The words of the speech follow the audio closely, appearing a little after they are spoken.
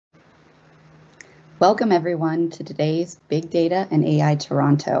Welcome everyone to today's Big Data and AI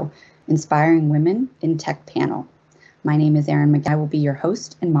Toronto, Inspiring Women in Tech panel. My name is Erin, McGowan. I will be your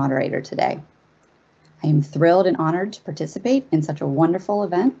host and moderator today. I am thrilled and honored to participate in such a wonderful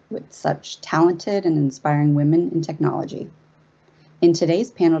event with such talented and inspiring women in technology. In today's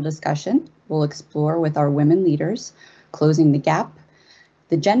panel discussion, we'll explore with our women leaders, closing the gap,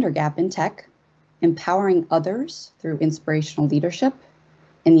 the gender gap in tech, empowering others through inspirational leadership,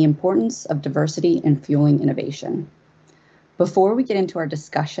 and the importance of diversity in fueling innovation. Before we get into our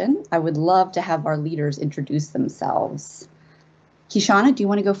discussion, I would love to have our leaders introduce themselves. Kishawna, do you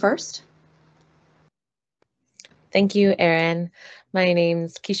want to go first? Thank you, Erin. My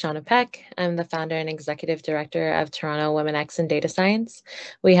name's Kishawna Peck. I'm the founder and executive director of Toronto Womxn in Data Science.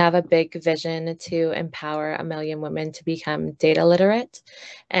 We have a big vision to empower 1 million women to become data literate,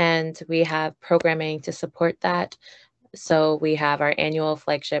 and we have programming to support that. So we have our annual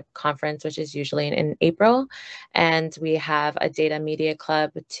flagship conference, which is usually in April, and we have a data media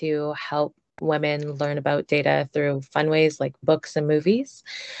club to help women learn about data through fun ways like books and movies.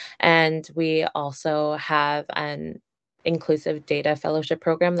 And we also have an inclusive data fellowship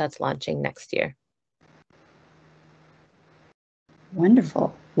program that's launching next year.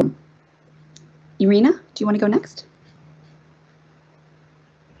 Wonderful. Irina, do you want to go next?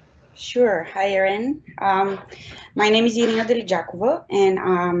 Sure. Hi, Erin. My name is Irina Delidjakova, and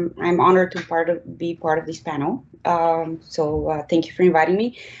I'm honored to be part of this panel. Thank you for inviting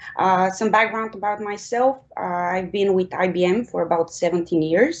me. Some background about myself. I've been with IBM for about 17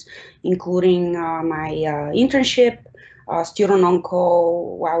 years, including my internship, student on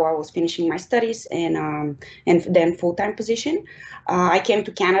call while I was finishing my studies, and then full-time position. I came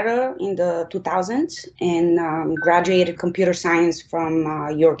to Canada in the 2000s and graduated computer science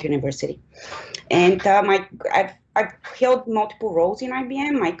from York University. And I've held multiple roles in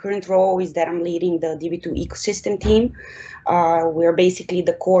IBM. My current role is that I'm leading the DB2 ecosystem team. We're basically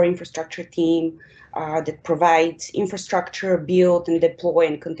the core infrastructure team that provides infrastructure, build and deploy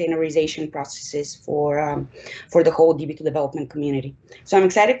and containerization processes for the whole DB2 development community. So I'm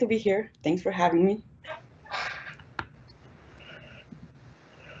excited to be here. Thanks for having me.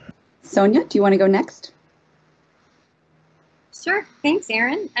 Sonia, do you want to go next? Sure. Thanks,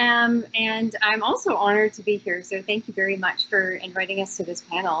 Erin. And I'm also honored to be here. So thank you very much for inviting us to this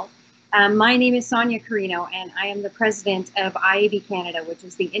panel. My name is Sonia Carreno, and I am the president of IAB Canada, which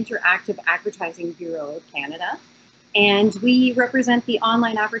is the Interactive Advertising Bureau of Canada. And we represent the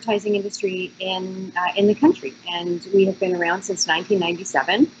online advertising industry in the country. And we have been around since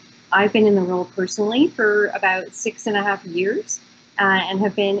 1997. I've been in the role personally for about 6.5 years. And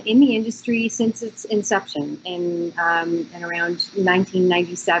have been in the industry since its inception in around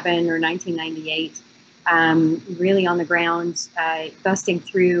 1997 or 1998, really on the ground, busting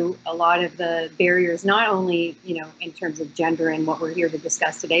through a lot of the barriers, not only in terms of gender and what we're here to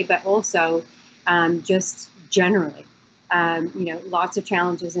discuss today, but also just generally, lots of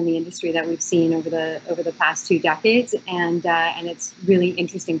challenges in the industry that we've seen over the past 2 decades, and it's really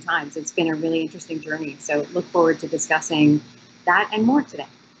interesting times. It's been a really interesting journey. So look forward to discussing that and more today.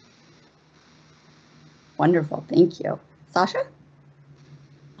 Wonderful, thank you. Sasha?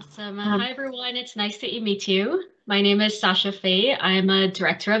 Awesome. Hi, everyone. It's nice to meet you. My name is Sasha Fay. I'm a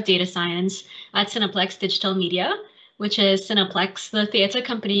director of data science at Cineplex Digital Media, which is Cineplex, the theater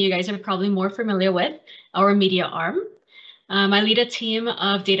company you guys are probably more familiar with, our media arm. I lead a team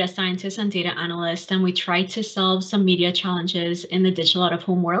of data scientists and data analysts, and we try to solve some media challenges in the digital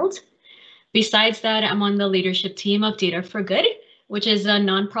out-of-home world. Besides that, I'm on the leadership team of Data for Good, which is a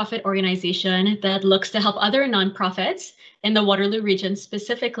nonprofit organization that looks to help other nonprofits in the Waterloo region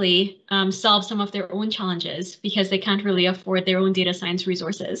specifically solve some of their own challenges because they can't really afford their own data science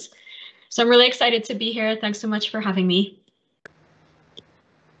resources. So I'm really excited to be here. Thanks so much for having me.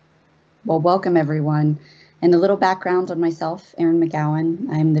 Well, welcome everyone. And a little background on myself, Erin McGowan.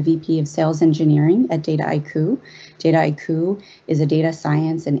 I'm the VP of Sales Engineering at Dataiku. Dataiku is a data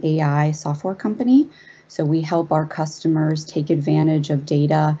science and AI software company. So we help our customers take advantage of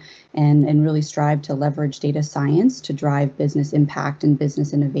data and really strive to leverage data science to drive business impact and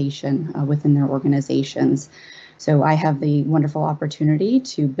business innovation within their organizations. So I have the wonderful opportunity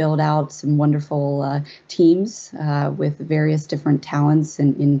to build out some wonderful teams with various different talents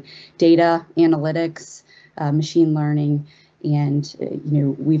in data, analytics, machine learning, and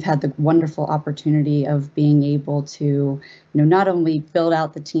we've had the wonderful opportunity of being able to not only build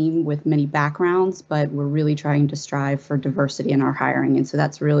out the team with many backgrounds, but we're really trying to strive for diversity in our hiring, and so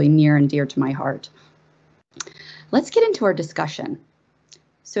that's really near and dear to my heart. Let's get into our discussion.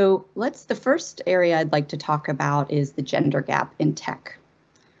 So the first area I'd like to talk about is the gender gap in tech,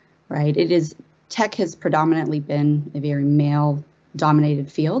 right? It is tech has predominantly been a very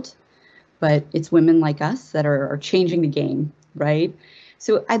male-dominated field, but it's women like us that are changing the game, right?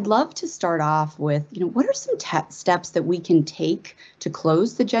 So I'd love to start off with, what are some steps that we can take to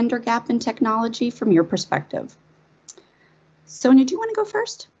close the gender gap in technology from your perspective? Sonia, do you want to go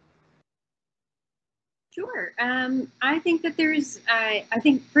first? Sure. I think that I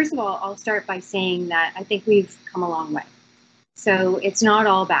think, first of all, I'll start by saying that I think we've come a long way. So it's not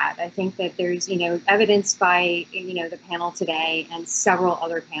all bad. I think that there's, evidenced by, the panel today and several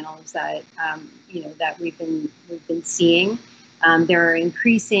other panels that, that we've been seeing. There are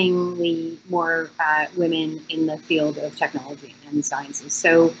increasingly more women in the field of technology and sciences.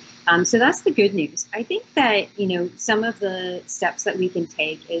 So that's the good news. I think that, some of the steps that we can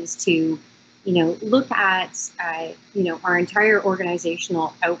take is to, look at, our entire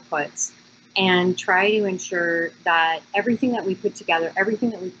organizational outputs and try to ensure that everything that we put together, everything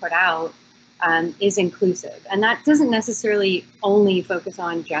that we put out is inclusive. And that doesn't necessarily only focus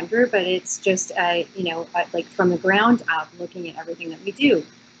on gender, but it's just, like from the ground up, looking at everything that we do.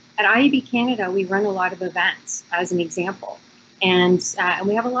 At IAB Canada, we run a lot of events, as an example. And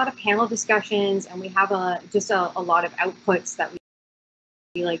we have a lot of panel discussions, and we have just a lot of outputs that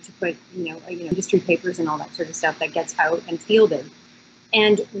we like to put, industry papers and all that sort of stuff that gets out and fielded.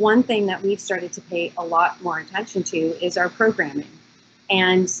 And one thing that we've started to pay a lot more attention to is our programming.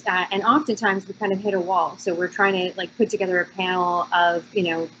 And oftentimes we kind of hit a wall. So we're trying to put together a panel of,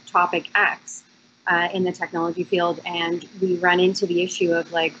 topic X in the technology field. And we run into the issue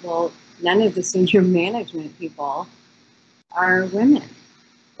of well, none of the senior management people are women,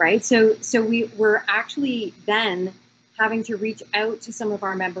 right? So we're actually then having to reach out to some of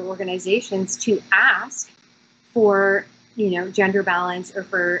our member organizations to ask for gender balance, or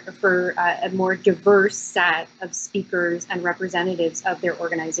for a more diverse set of speakers and representatives of their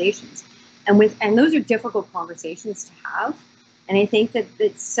organizations, and those are difficult conversations to have. And I think that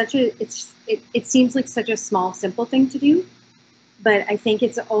it seems like such a small, simple thing to do, but I think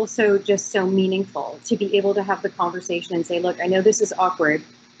it's also just so meaningful to be able to have the conversation and say, look, I know this is awkward.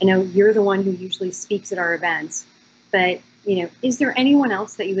 I know you're the one who usually speaks at our events, but is there anyone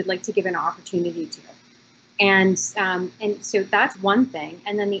else that you would like to give an opportunity to? And so that's one thing.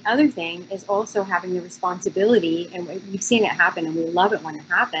 And then the other thing is also having the responsibility, and we've seen it happen, and we love it when it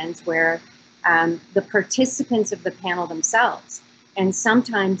happens, where the participants of the panel themselves, and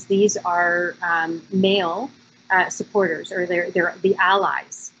sometimes these are male supporters, or they're the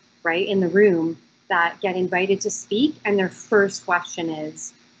allies, right, in the room, that get invited to speak, and their first question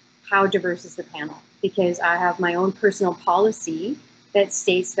is, how diverse is the panel? Because I have my own personal policy that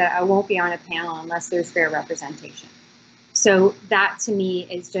states that I won't be on a panel unless there's fair representation. So that to me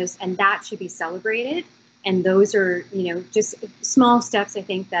is just, and that should be celebrated. And those are, just small steps, I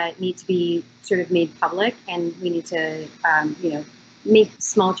think, that need to be sort of made public, and we need to, make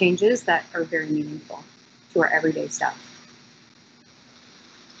small changes that are very meaningful to our everyday stuff.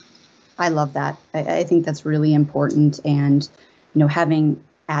 I love that. I think that's really important. And, having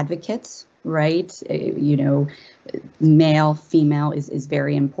advocates, right? Male, female is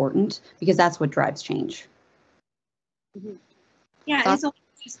very important, because that's what drives change. Mm-hmm. Yeah,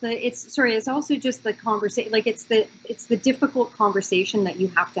 it's also just the conversation. It's the difficult conversation that you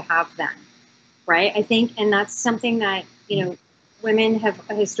have to have then, right? I think, and that's something that women have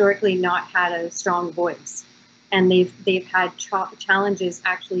historically not had a strong voice, and they've had challenges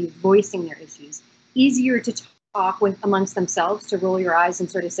actually voicing their issues. Easier to talk with amongst themselves, to roll your eyes and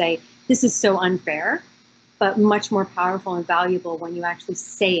sort of say, this is so unfair, but much more powerful and valuable when you actually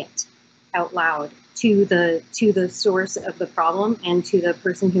say it out loud to the source of the problem, and to the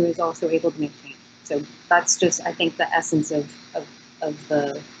person who is also able to make change. So that's just, I think, the essence of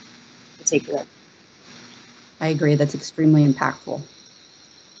the takeaway. I agree. That's extremely impactful.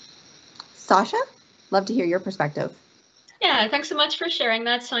 Sasha, love to hear your perspective. Yeah, thanks so much for sharing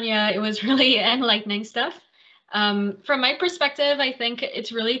that, Sonia. It was really enlightening stuff. From my perspective, I think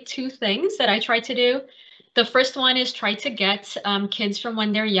it's really two things that I try to do. The first one is try to get kids from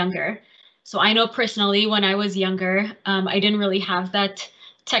when they're younger. So I know personally, when I was younger, I didn't really have that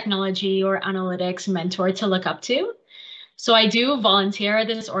technology or analytics mentor to look up to. So I do volunteer at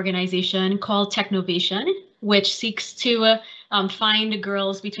this organization called Technovation, which seeks to find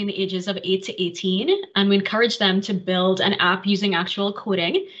girls between the ages of 8 to 18, and we encourage them to build an app using actual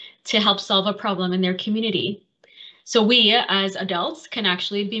coding to help solve a problem in their community. So we, as adults, can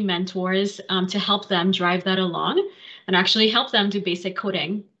actually be mentors to help them drive that along, and actually help them do basic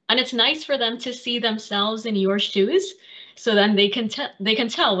coding. And it's nice for them to see themselves in your shoes, so then they can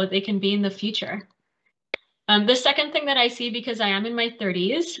tell what they can be in the future. The second thing that I see, because I am in my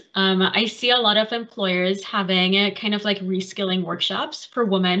 30s, I see a lot of employers having a kind of like reskilling workshops for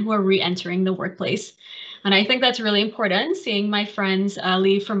women who are re-entering the workplace. And I think that's really important, seeing my friends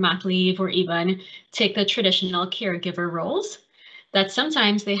leave for mat leave or even take the traditional caregiver roles, that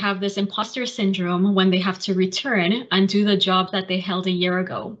sometimes they have this imposter syndrome when they have to return and do the job that they held a year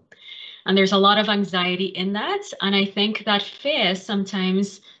ago. And there's a lot of anxiety in that. And I think that fear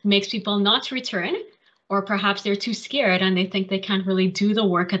sometimes makes people not return, or perhaps they're too scared and they think they can't really do the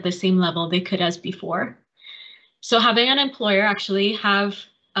work at the same level they could as before. So having an employer actually have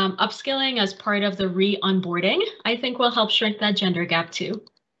upskilling as part of the re-onboarding, I think will help shrink that gender gap too.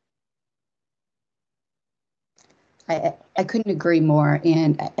 I couldn't agree more.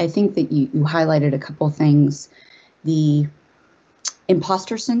 And I think that you highlighted a couple things. The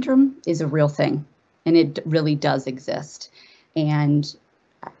imposter syndrome is a real thing, and it really does exist. And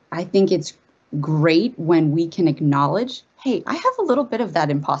I think it's great when we can acknowledge, hey, I have a little bit of that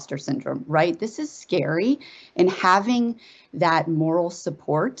imposter syndrome, right? This is scary. And having that moral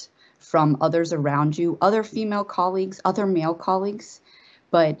support from others around you, other female colleagues, other male colleagues,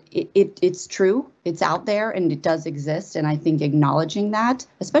 but it's true, it's out there, and it does exist. And I think acknowledging that,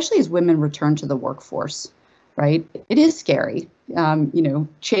 especially as women return to the workforce, right? It is scary,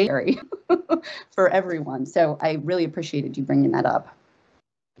 scary for everyone. So I really appreciated you bringing that up.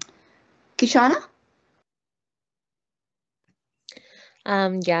 Kishawna?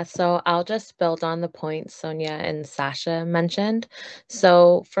 Yeah, so I'll just build on the points Sonia and Sasha mentioned.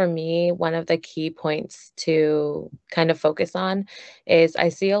 So for me, one of the key points to kind of focus on is I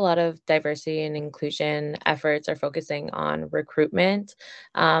see a lot of diversity and inclusion efforts are focusing on recruitment,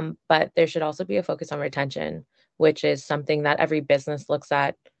 but there should also be a focus on retention, which is something that every business looks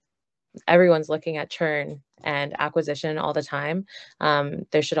at. Everyone's looking at churn and acquisition all the time.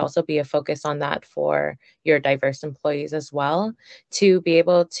 There should also be a focus on that for your diverse employees as well, to be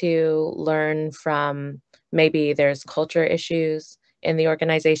able to learn from maybe there's culture issues in the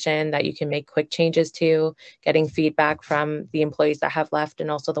organization that you can make quick changes to, getting feedback from the employees that have left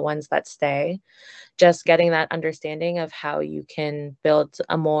and also the ones that stay. Just getting that understanding of how you can build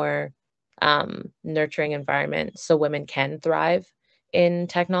a more nurturing environment so women can thrive in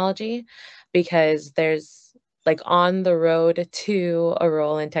technology, because there's like on the road to a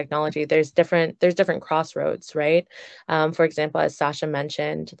role in technology, there's different crossroads, right? For example, as Sasha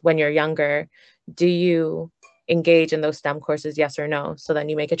mentioned, when you're younger, do you engage in those STEM courses, yes or no? So then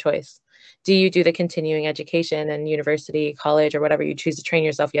you make a choice. Do you do the continuing education and university, college, or whatever you choose to train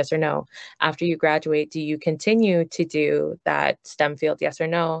yourself, yes or no? After you graduate, do you continue to do that STEM field, yes or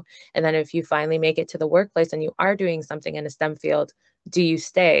no? And then if you finally make it to the workplace and you are doing something in a STEM field, do you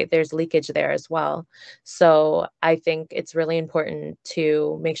stay? There's leakage there as well. So I think it's really important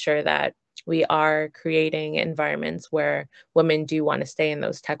to make sure that we are creating environments where women do want to stay in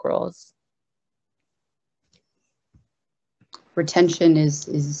those tech roles. Retention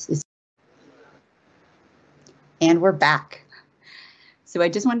is and we're back. So I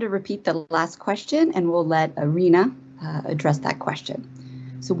just wanted to repeat the last question, and we'll let Irina address that question.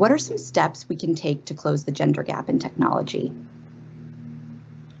 So what are some steps we can take to close the gender gap in technology?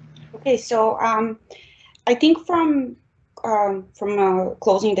 Okay, so I think from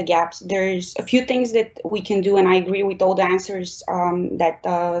closing the gaps, there's a few things that we can do, and I agree with all the answers that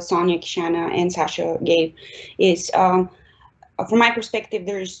Sonia, Kishawna, and Sasha gave. Is from my perspective,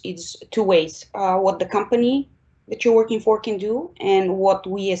 it's two ways: what the company that you're working for can do, and what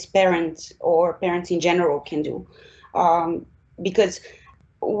we as parents or parents in general can do, because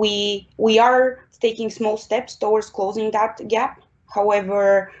we are taking small steps towards closing that gap.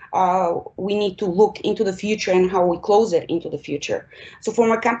 However, we need to look into the future and how we close it into the future. So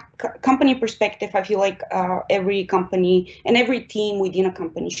from a company perspective, I feel like every company and every team within a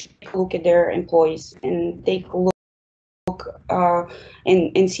company should look at their employees and take a look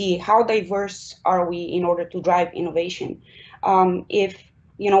and see how diverse are we in order to drive innovation. If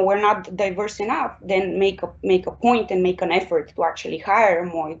we're not diverse enough, then make a point and make an effort to actually hire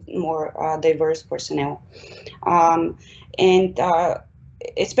more diverse personnel. And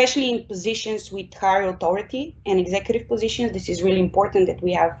especially in positions with higher authority and executive positions, this is really important that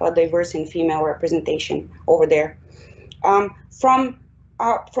we have a diverse and female representation over there. From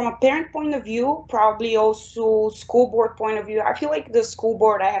a parent point of view, probably also school board point of view, I feel like the school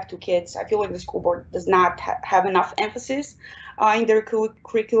board, I have 2 kids, I feel like the school board does not have enough emphasis in their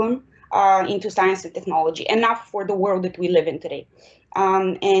curriculum into science and technology, enough for the world that we live in today.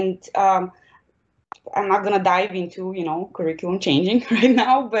 I'm not going to dive into, curriculum changing right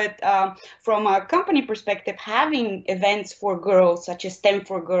now, but from a company perspective, having events for girls, such as STEM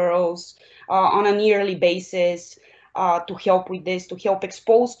for Girls, on a yearly basis, to help with this, to help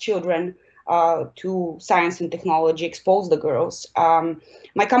expose children to science and technology, expose the girls.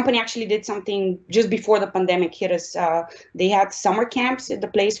 My company actually did something just before the pandemic hit us. They had summer camps at the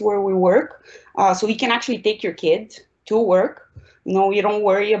place where we work, so you can actually take your kid to work. You don't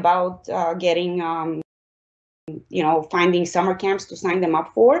worry about finding summer camps to sign them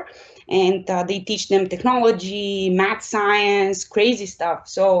up for. And they teach them technology, math, science, crazy stuff.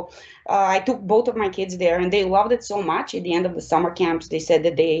 So I took both of my kids there, and they loved it so much. At the end of the summer camps, they said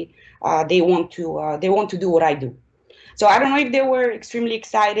that they want to do what I do. So I don't know if they were extremely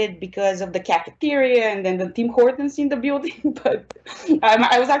excited because of the cafeteria and then the Tim Hortons in the building, but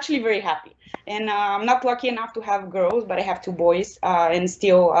I was actually very happy. And I'm not lucky enough to have girls, but I have two boys, and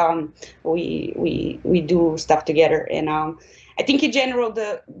still we do stuff together. And I think in general,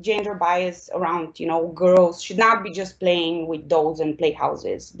 the gender bias around, girls should not be just playing with dolls and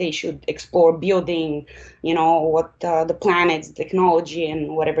playhouses. They should explore building, what the planets, technology,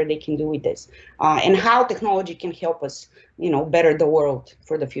 and whatever they can do with this, and how technology can help us, better the world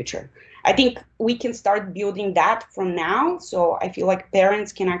for the future. I think we can start building that from now. So I feel like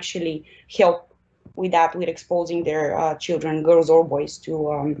parents can actually help with that, with exposing their children, girls or boys,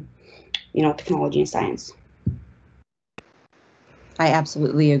 to, technology and science. I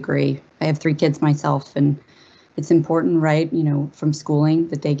absolutely agree. I have 3 kids myself, and it's important, right, from schooling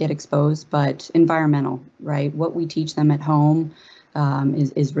that they get exposed, but environmental, right? What we teach them at home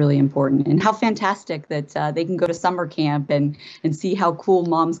is really important. And how fantastic that they can go to summer camp and see how cool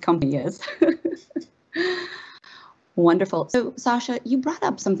mom's company is. Wonderful. So Sasha, you brought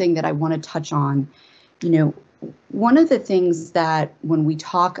up something that I want to touch on. One of the things that when we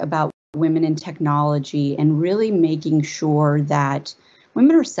talk about women in technology and really making sure that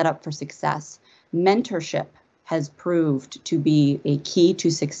women are set up for success, mentorship has proved to be a key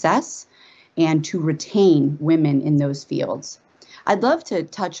to success and to retain women in those fields. I'd love to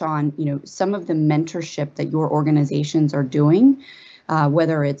touch on, some of the mentorship that your organizations are doing,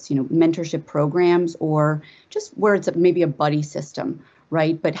 whether it's, mentorship programs or just where it's maybe a buddy system,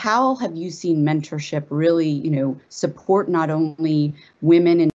 right? But how have you seen mentorship really, support not only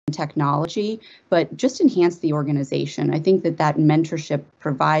women in technology, but just enhance the organization? I think that mentorship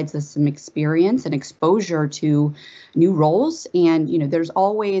provides us some experience and exposure to new roles. And, there's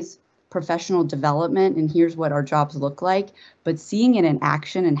always professional development, and here's what our jobs look like, but seeing it in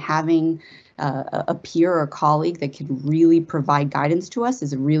action and having a peer or colleague that can really provide guidance to us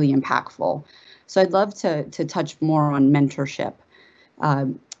is really impactful. So I'd love to touch more on mentorship.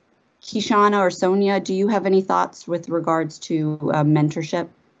 Kishawna or Sonia, do you have any thoughts with regards to mentorship?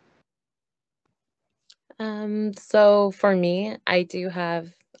 So for me, I do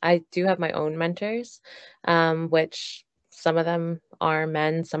have my own mentors, which some of them are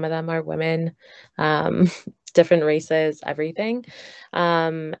men, some of them are women, different races, everything.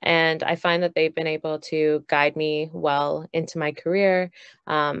 And I find that they've been able to guide me well into my career,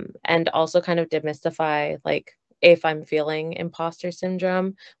 and also kind of demystify, like, if I'm feeling imposter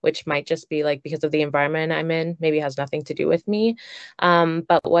syndrome, which might just be like because of the environment I'm in, maybe has nothing to do with me.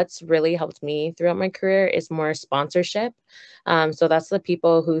 But what's really helped me throughout my career is more sponsorship. So that's the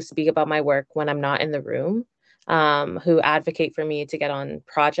people who speak about my work when I'm not in the room, who advocate for me to get on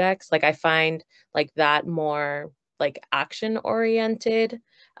projects. Like, I find like that more like action oriented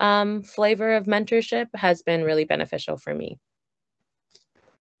flavor of mentorship has been really beneficial for me.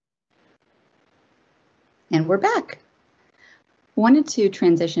 And we're back. Wanted to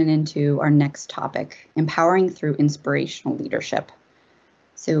transition into our next topic, empowering through inspirational leadership.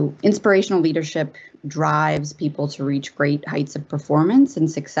 So inspirational leadership drives people to reach great heights of performance and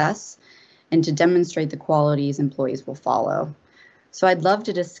success, and to demonstrate the qualities employees will follow. So I'd love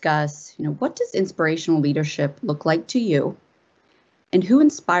to discuss, what does inspirational leadership look like to you, and who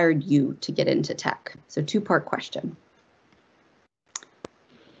inspired you to get into tech? So 2-part question.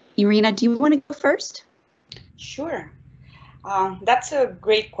 Irina, do you want to go first? Sure. That's a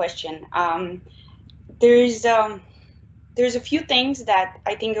great question. There's a few things that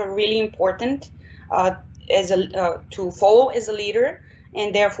I think are really important to follow as a leader,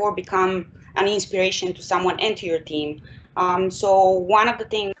 and therefore become an inspiration to someone and to your team. So one of the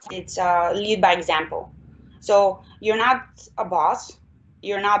things is lead by example. So you're not a boss.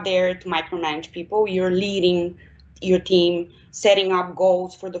 You're not there to micromanage people. You're leading your team, setting up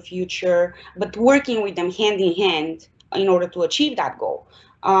goals for the future, but working with them hand in hand in order to achieve that goal.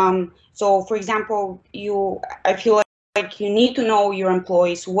 So for example, I feel like like you need to know your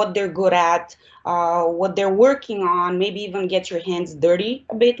employees, what they're good at, what they're working on, maybe even get your hands dirty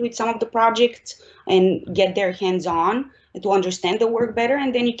a bit with some of the projects and get their hands on to understand the work better,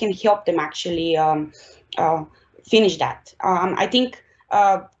 and then you can help them actually finish that. I think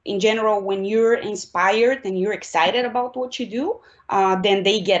in general, when you're inspired and you're excited about what you do, then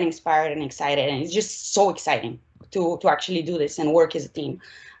they get inspired and excited, and it's just so exciting to actually do this and work as a team.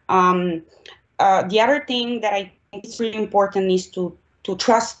 The other thing that I think is really important is to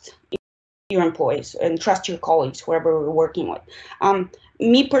trust your employees and trust your colleagues, whoever we're working with.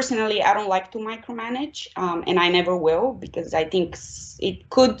 Me personally, I don't like to micromanage, and I never will, because I think it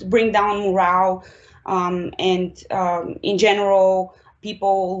could bring down morale. In general,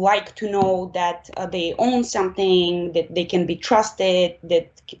 people like to know that they own something, that they can be trusted,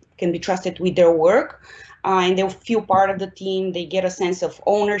 that can be trusted with their work, and they'll feel part of the team. They get a sense of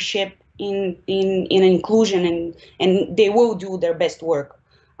ownership in inclusion, and they will do their best work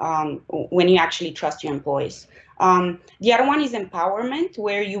when you actually trust your employees. The other one is empowerment,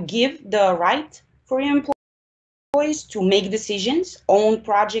 where you give the right for your employees to make decisions, own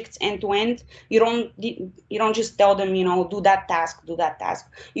projects end to end. You don't just tell them, do that task.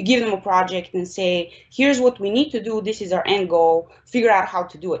 You give them a project and say, here's what we need to do. This is our end goal. Figure out how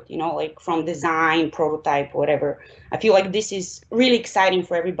to do it, like from design, prototype, whatever. I feel like this is really exciting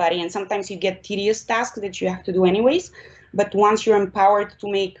for everybody. And sometimes you get tedious tasks that you have to do anyways. But once you're empowered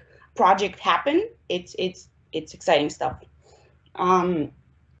to make project happen, it's exciting stuff. And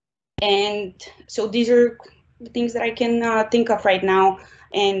so these are the things that I can think of right now.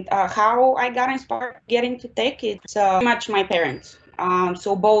 And how I got inspired to get into tech, it's pretty much my parents.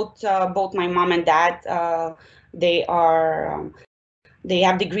 So both my mom and dad, they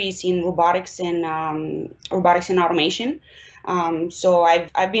have degrees in robotics and automation. So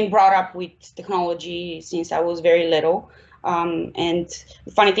I've been brought up with technology since I was very little. And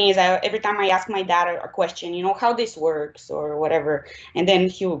the funny thing is, every time I ask my dad a question, how this works or whatever, and then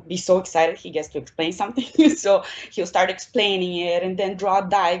he'll be so excited he gets to explain something. So he'll start explaining it and then draw a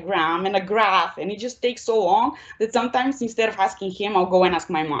diagram and a graph, and it just takes so long that sometimes instead of asking him, I'll go and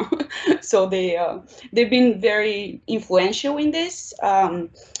ask my mom. So they've been very influential in this, and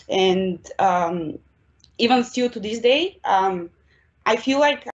even still to this day, I feel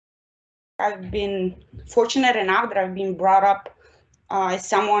like I've been fortunate enough that I've been brought up as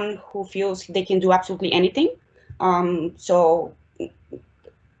someone who feels they can do absolutely anything. So,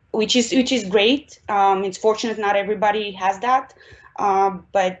 which is great. It's fortunate not everybody has that,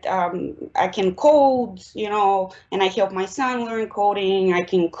 but I can code, and I help my son learn coding. I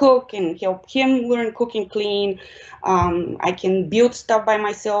can cook and help him learn cooking clean. I can build stuff by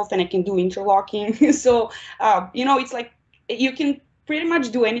myself, and I can do interlocking. So, it's like you can pretty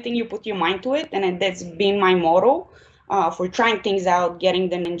much do anything you put your mind to it, and that's been my motto for trying things out, getting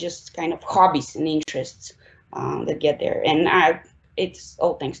them in just kind of hobbies and interests that get there. And it's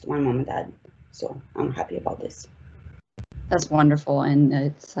all thanks to my mom and dad, so I'm happy about this. That's wonderful, and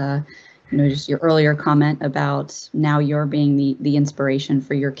it's just your earlier comment about now you're being the inspiration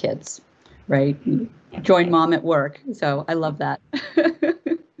for your kids, right? Join mom at work, so I love that.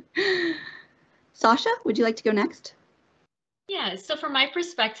 Sasha, would you like to go next? Yeah, so from my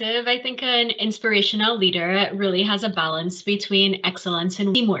perspective, I think an inspirational leader really has a balance between excellence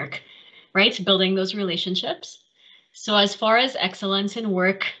and teamwork, right? Building those relationships. So as far as excellence in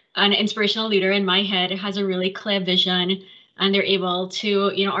work, an inspirational leader in my head has a really clear vision, and they're able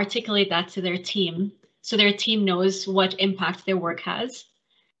to, articulate that to their team, so their team knows what impact their work has.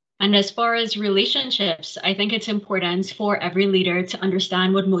 And as far as relationships, I think it's important for every leader to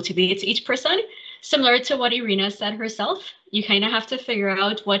understand what motivates each person. Similar to what Irina said herself, you kind of have to figure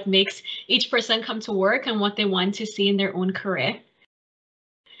out what makes each person come to work and what they want to see in their own career.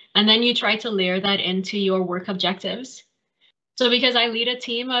 And then you try to layer that into your work objectives. So because I lead a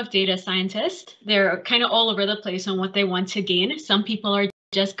team of data scientists, they're kind of all over the place on what they want to gain. Some people are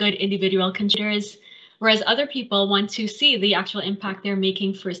just good individual contributors, whereas other people want to see the actual impact they're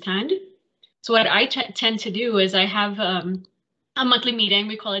making firsthand. So what I tend to do is I have a monthly meeting,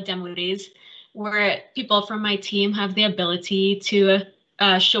 we call it Demo Days, where people from my team have the ability to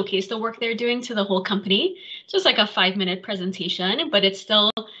showcase the work they're doing to the whole company. Just like a 5-minute presentation, but it's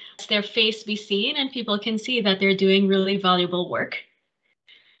still their face be seen and people can see that they're doing really valuable work.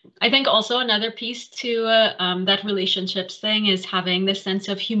 I think also another piece to that relationships thing is having this sense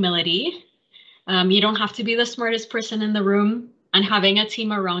of humility. You don't have to be the smartest person in the room, and having a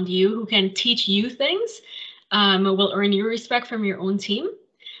team around you who can teach you things will earn you respect from your own team.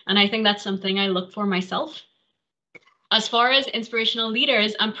 And I think that's something I look for myself. As far as inspirational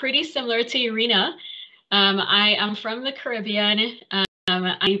leaders, I'm pretty similar to Irina. I am from the Caribbean.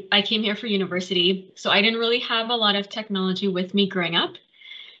 I came here for university, so I didn't really have a lot of technology with me growing up.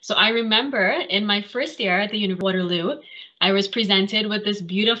 So I remember in my first year at the University of Waterloo, I was presented with this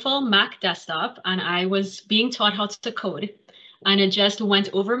beautiful Mac desktop and I was being taught how to code. And it just went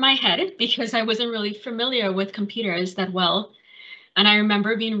over my head because I wasn't really familiar with computers that well. And I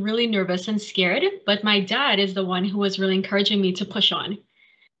remember being really nervous and scared, but my dad is the one who was really encouraging me to push on.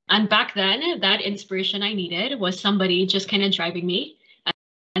 And back then, that inspiration I needed was somebody just kind of driving me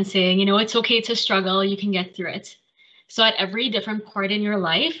and saying, you know, it's okay to struggle, you can get through it. So at every different part in your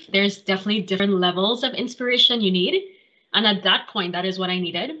life, there's definitely different levels of inspiration you need. And at that point, that is what I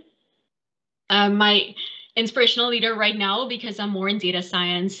needed. My inspirational leader right now, because I'm more in data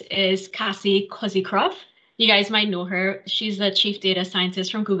science, is Cassie Kozikroff. You guys might know her. She's the chief data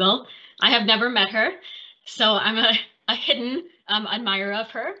scientist from Google. I have never met her, so I'm a hidden admirer of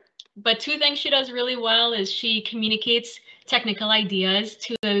her. But two things she does really well is she communicates technical ideas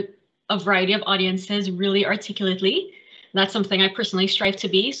to a variety of audiences really articulately. That's something I personally strive to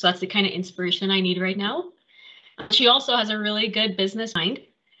be, so that's the kind of inspiration I need right now. She also has a really good business mind.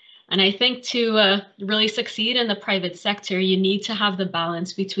 And I think to really succeed in the private sector, you need to have the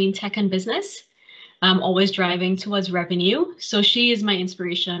balance between tech and business, always driving towards revenue. So she is my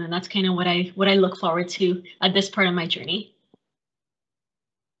inspiration, and that's kind of what I look forward to at this part of my journey.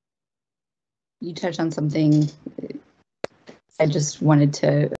 You touched on something I just wanted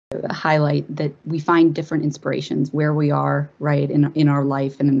to highlight, that we find different inspirations where we are, right, in our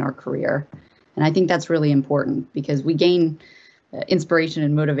life and in our career. And I think that's really important because we gain inspiration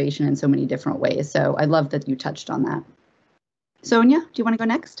and motivation in so many different ways. So I love that you touched on that. Sonia, do you want to go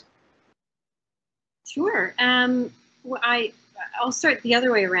next? Sure. Well, I'll start the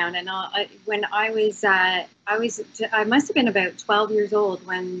other way around. And when I must have been about 12 years old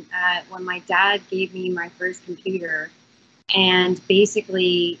when my dad gave me my first computer, and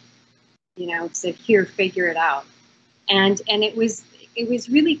basically, you know, said, "Here, figure it out." And it was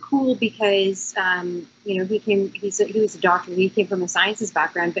really cool because you know, he was a doctor. He came from a sciences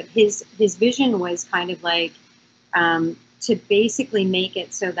background, but his vision was kind of like to basically make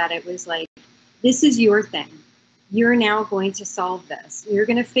it so that it was like, this is your thing. You're now going to solve this. You're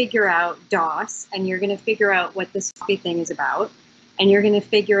going to figure out DOS, and you're going to figure out what this thing is about, and you're going to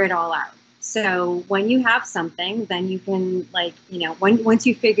figure it all out. So when you have something, then you can, like, you know, once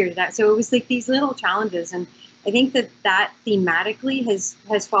you figured it out. So it was like these little challenges, and I think that thematically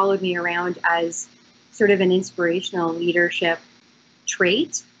has followed me around as sort of an inspirational leadership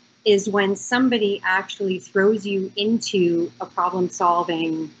trait, is when somebody actually throws you into a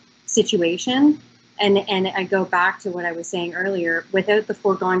problem-solving situation. And I go back to what I was saying earlier, without the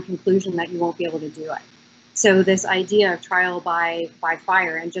foregone conclusion that you won't be able to do it. So this idea of trial by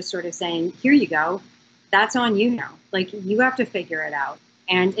fire, and just sort of saying, here you go, that's on you now. Like, you have to figure it out.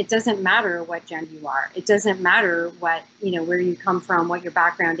 And it doesn't matter what gender you are. It doesn't matter what, you know, where you come from, what your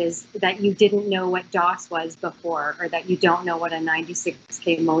background is, that you didn't know what DOS was before, or that you don't know what a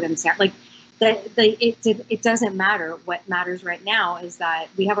 96K modem sound like. It doesn't matter. What matters right now is that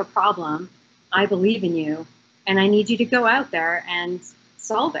we have a problem. I believe in you, and I need you to go out there and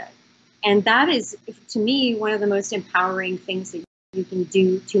solve it. And that is, to me, one of the most empowering things that you can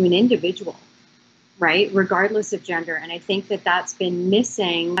do to an individual, right, regardless of gender. And I think that that's been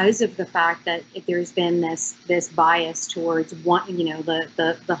missing because of the fact that there's been this bias towards one, you know,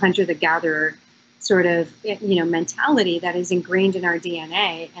 the hunter, the gatherer sort of, you know, mentality that is ingrained in our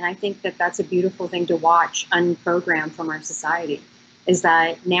DNA. And I think that that's a beautiful thing to watch unprogrammed from our society, is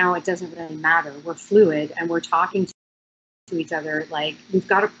that now it doesn't really matter. We're fluid, and we're talking to each other like, we've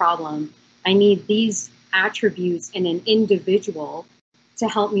got a problem. I need these attributes in an individual to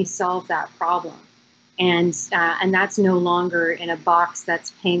help me solve that problem. And that's no longer in a box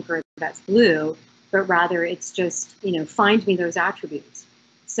that's pink or that's blue, but rather it's just, you know, find me those attributes.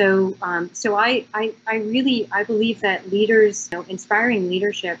 So I believe that leaders, you know, inspiring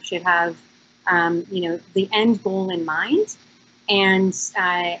leadership should have, you know, the end goal in mind, and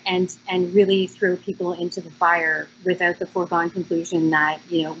really throw people into the fire without the foregone conclusion that,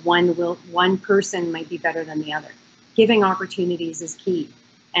 you know, one person might be better than the other. Giving opportunities is key.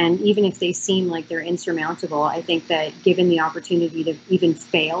 And even if they seem like they're insurmountable, I think that given the opportunity to even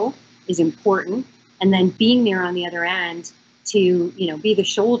fail is important. And then being there on the other end to, you know, be the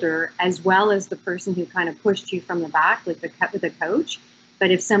shoulder as well as the person who kind of pushed you from the back with the coach. But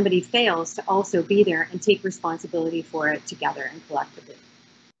if somebody fails, to also be there and take responsibility for it together and collectively.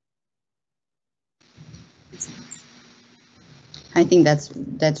 I think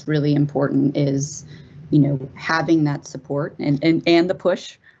that's really important, is, you know, having that support and the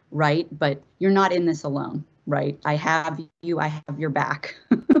push, right? But you're not in this alone, right? I have you, I have your back.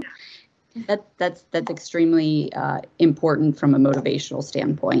 That's extremely important from a motivational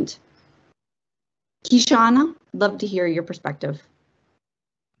standpoint. Kishawna, love to hear your perspective.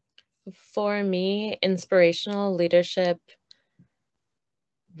 For me, inspirational leadership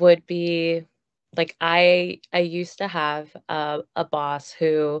would be like I used to have a boss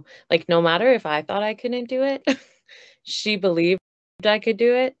who, like, no matter if I thought I couldn't do it, she believed I could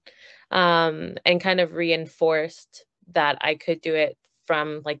do it, and kind of reinforced that I could do it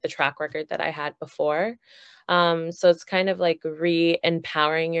from like the track record that I had before. So it's kind of like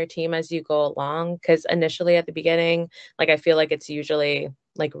re-empowering your team as you go along, because initially at the beginning, like I feel like it's usually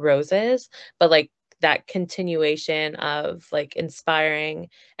like roses, but like that continuation of like inspiring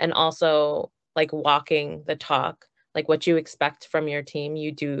and also like walking the talk, like what you expect from your team,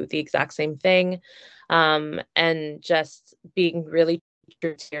 you do the exact same thing, and just being really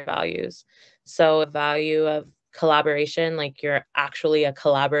true to your values. So the value of collaboration, like you're actually a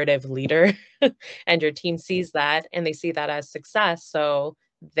collaborative leader and your team sees that and they see that as success, so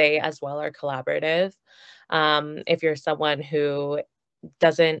they as well are collaborative. If you're someone who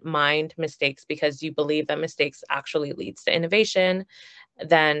doesn't mind mistakes because you believe that mistakes actually leads to innovation,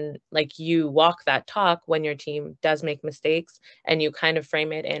 then like you walk that talk when your team does make mistakes and you kind of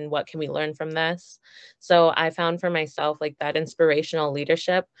frame it in what can we learn from this. So I found for myself like that inspirational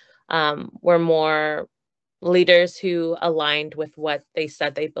leadership were more leaders who aligned with what they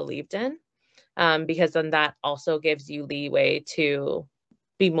said they believed in, because then that also gives you leeway to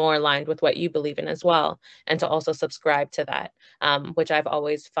be more aligned with what you believe in as well, and to also subscribe to that, which I've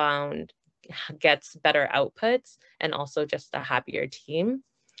always found gets better outputs and also just a happier team.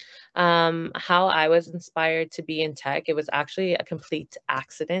 How I was inspired to be in tech, it was actually a complete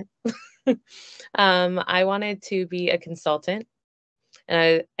accident. I wanted to be a consultant.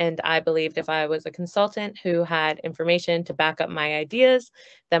 And I believed if I was a consultant who had information to back up my ideas,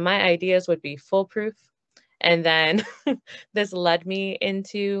 then my ideas would be foolproof. And then this led me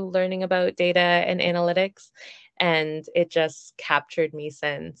into learning about data and analytics, and it just captured me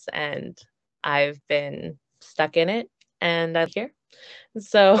since, and I've been stuck in it and I'm here.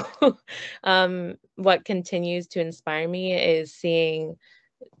 So what continues to inspire me is seeing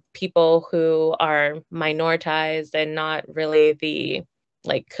people who are minoritized and not really the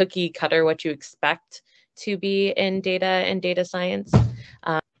like cookie cutter what you expect to be in data and data science,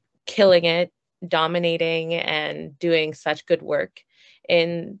 killing it, dominating, and doing such good work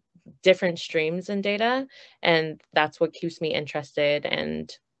in different streams in data. And that's what keeps me interested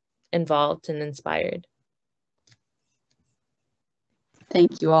and involved and inspired.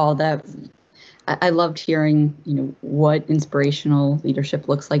 Thank you all. I loved hearing, what inspirational leadership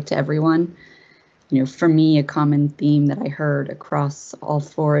looks like to everyone. For me, a common theme that I heard across all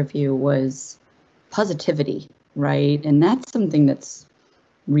four of you was positivity, right? And that's something that's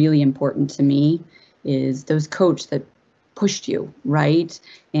really important to me, is those coach that pushed you, right?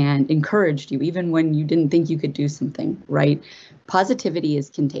 And encouraged you, even when you didn't think you could do something, right? Positivity is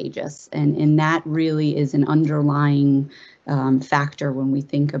contagious. And that really is an underlying factor when we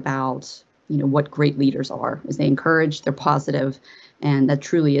think about, what great leaders are, is they encourage, they're positive, and that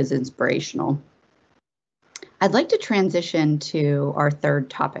truly is inspirational. I'd like to transition to our third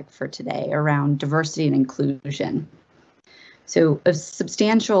topic for today around diversity and inclusion. So a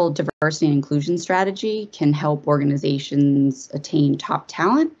substantial diversity and inclusion strategy can help organizations attain top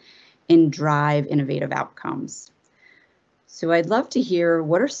talent and drive innovative outcomes. So I'd love to hear,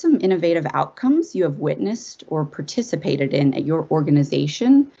 what are some innovative outcomes you have witnessed or participated in at your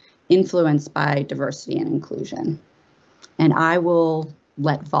organization influenced by diversity and inclusion? And I will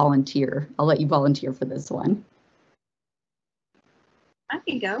let you volunteer for this one. I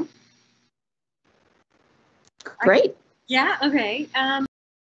can go. Great. Yeah. Okay.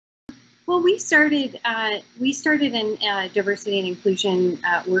 Well, we started in a diversity and inclusion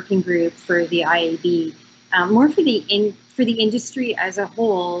working group for the IAB, more for the industry as a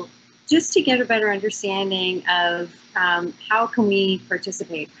whole, just to get a better understanding of how can we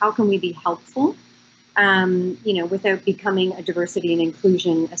participate, how can we be helpful, without becoming a diversity and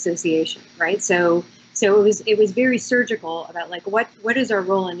inclusion association, right? So it was very surgical about like what is our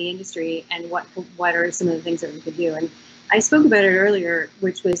role in the industry and what are some of the things that we could do. And I spoke about it earlier,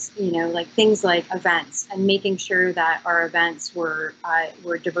 which was like things like events and making sure that our events were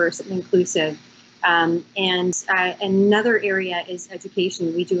diverse and inclusive. And another area is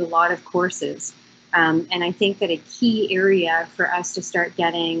education. We do a lot of courses, and I think that a key area for us to start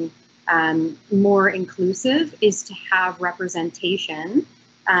getting more inclusive is to have representation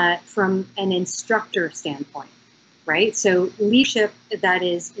from an instructor standpoint, right? So leadership that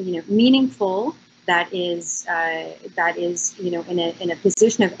is, meaningful, that is, in a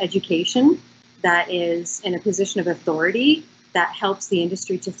position of education, that is in a position of authority, that helps the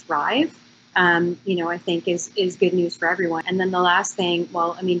industry to thrive. I think is good news for everyone. And then the last thing,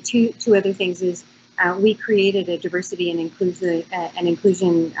 well, I mean, two other things is we created a diversity and inclusion,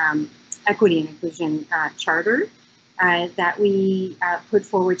 equity and inclusion charter that we put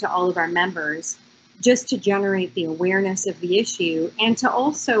forward to all of our members, just to generate the awareness of the issue and to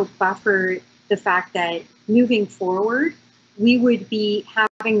also buffer the fact that moving forward, we would be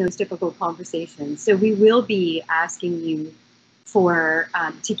having those difficult conversations. So we will be asking you for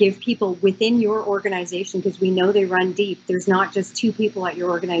to give people within your organization, because we know they run deep. There's not just 2 people at your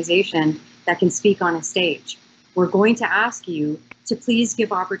organization that can speak on a stage. We're going to ask you to please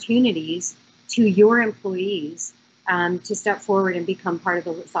give opportunities to your employees to step forward and become part of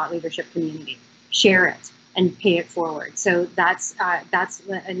the thought leadership community. Share it and pay it forward. So that's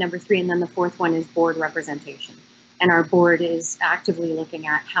number 3. And then the 4th one is board representation. And our board is actively looking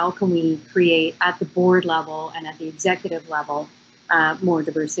at how can we create at the board level and at the executive level more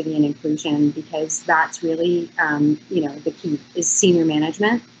diversity and inclusion, because that's really, the key is senior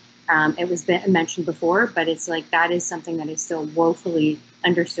management. It was mentioned before, but it's like that is something that is still woefully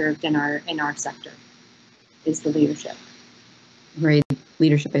underserved in our sector, is the leadership. Great.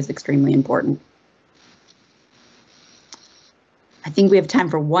 Leadership is extremely important. I think we have time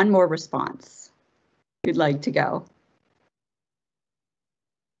for one more response. Who'd like to go?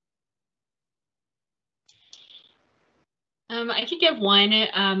 I could give one.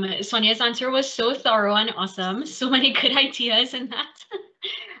 Sonia's answer was so thorough and awesome. So many good ideas in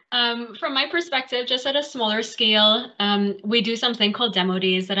that. From my perspective, just at a smaller scale, we do something called demo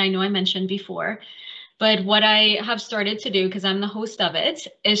days that I know I mentioned before. But what I have started to do, because I'm the host of it,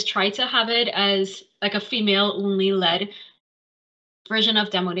 is try to have it as like a female-only led version of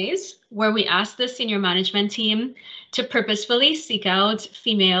demo days, where we ask the senior management team to purposefully seek out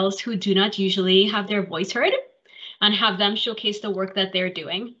females who do not usually have their voice heard and have them showcase the work that they're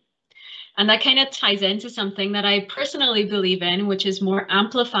doing. And that kind of ties into something that I personally believe in, which is more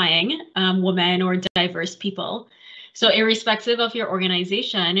amplifying women or diverse people. So irrespective of your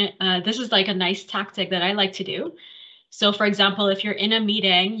organization, this is like a nice tactic that I like to do. So for example, if you're in a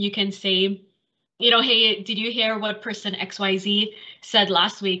meeting, you can say, hey, did you hear what person XYZ said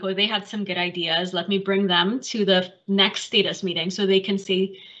last week? Or they had some good ideas. Let me bring them to the next status meeting so they can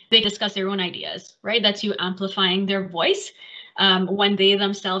see, they discuss their own ideas, right? That's you amplifying their voice when they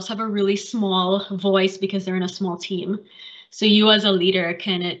themselves have a really small voice because they're in a small team. So you as a leader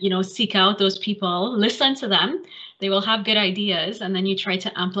can, seek out those people, listen to them. They will have good ideas, and then you try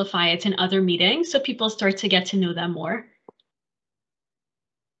to amplify it in other meetings so people start to get to know them more.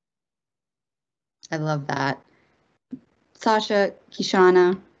 I love that. Sasha,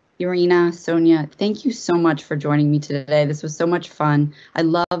 Kishawna, Irina, Sonia, thank you so much for joining me today. This was so much fun. I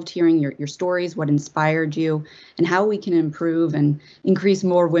loved hearing your stories, what inspired you, and how we can improve and increase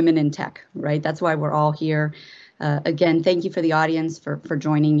more women in tech, right? That's why we're all here. Again, thank you for the audience for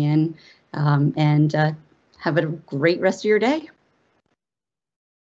joining in, and have a great rest of your day.